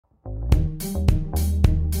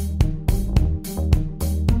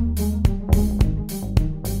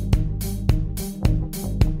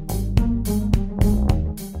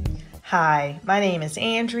Hi, my name is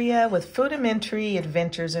Andrea with Foodamentary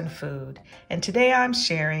Adventures in Food, and today I'm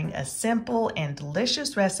sharing a simple and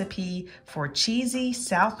delicious recipe for cheesy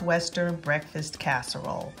Southwestern breakfast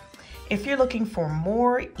casserole. If you're looking for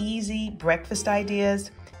more easy breakfast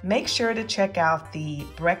ideas, make sure to check out the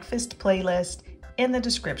breakfast playlist in the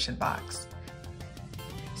description box.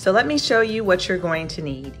 So let me show you what you're going to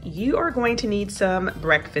need. You are going to need some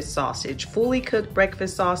breakfast sausage, fully cooked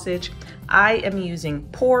breakfast sausage. I am using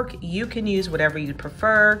pork. You can use whatever you'd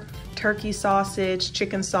prefer. Turkey sausage,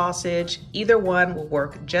 chicken sausage, either one will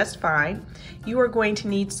work just fine. You are going to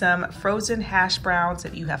need some frozen hash browns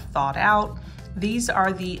that you have thawed out. These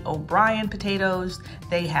are the O'Brien potatoes.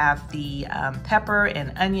 They have the pepper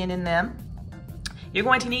and onion in them. You're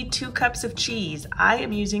going to need 2 cups of cheese. I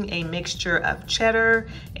am using a mixture of cheddar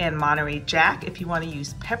and Monterey Jack. If you want to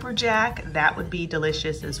use pepper jack, that would be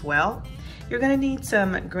delicious as well. You're going to need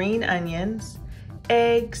some green onions,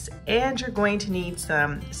 eggs, and you're going to need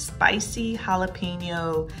some spicy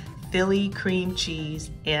jalapeno Philly cream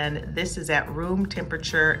cheese, and this is at room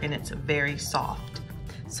temperature and it's very soft.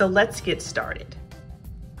 So let's get started.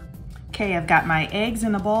 Okay, I've got my eggs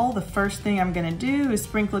in a bowl. The first thing I'm gonna do is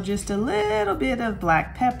sprinkle just a little bit of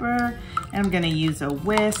black pepper, and I'm gonna use a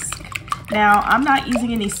whisk. Now, I'm not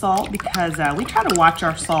using any salt because we try to watch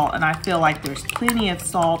our salt, and I feel like there's plenty of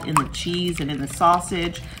salt in the cheese and in the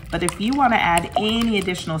sausage, but if you wanna add any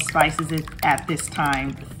additional spices at this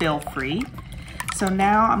time, feel free. So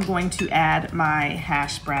now I'm going to add my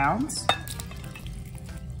hash browns.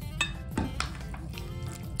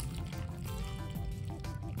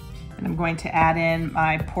 And I'm going to add in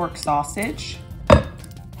my pork sausage.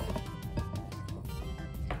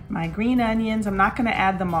 My green onions, I'm not gonna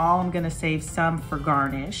add them all, I'm gonna save some for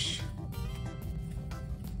garnish.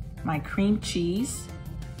 My cream cheese.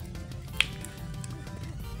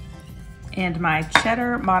 And my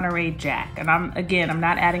cheddar Monterey Jack. And I'm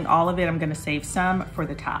not adding all of it, I'm gonna save some for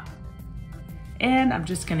the top. And I'm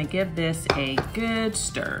just gonna give this a good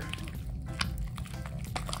stir.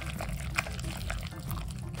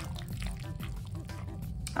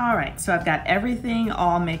 All right, so I've got everything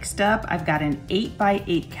all mixed up. I've got an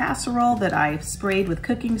 8x8 casserole that I've sprayed with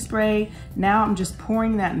cooking spray. Now I'm just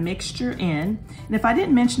pouring that mixture in. And if I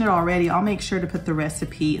didn't mention it already, I'll make sure to put the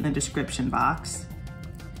recipe in the description box.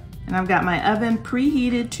 And I've got my oven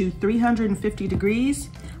preheated to 350 degrees.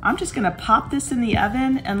 I'm just gonna pop this in the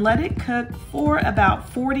oven and let it cook for about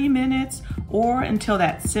 40 minutes or until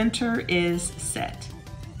that center is set.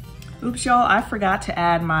 Oops, y'all, I forgot to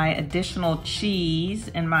add my additional cheese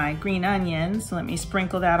and my green onions. So let me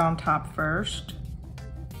sprinkle that on top first.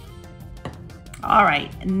 All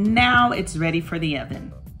right, now it's ready for the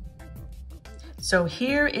oven. So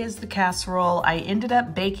here is the casserole. I ended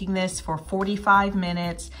up baking this for 45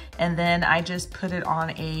 minutes and then I just put it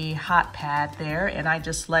on a hot pad there and I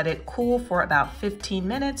just let it cool for about 15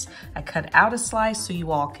 minutes. I cut out a slice so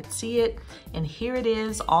you all could see it. And here it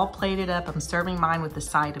is all plated up. I'm serving mine with a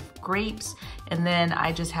side of grapes and then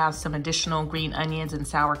I just have some additional green onions and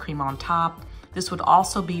sour cream on top. This would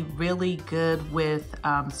also be really good with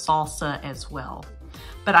salsa as well.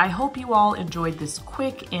 But I hope you all enjoyed this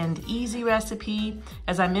quick and easy recipe.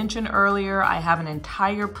 As I mentioned earlier, I have an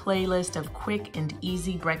entire playlist of quick and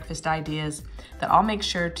easy breakfast ideas that I'll make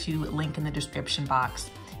sure to link in the description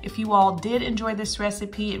box. If you all did enjoy this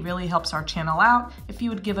recipe, it really helps our channel out if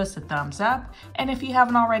you would give us a thumbs up. And if you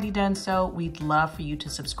haven't already done so, we'd love for you to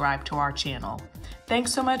subscribe to our channel.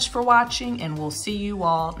 Thanks so much for watching, and we'll see you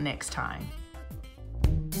all next time.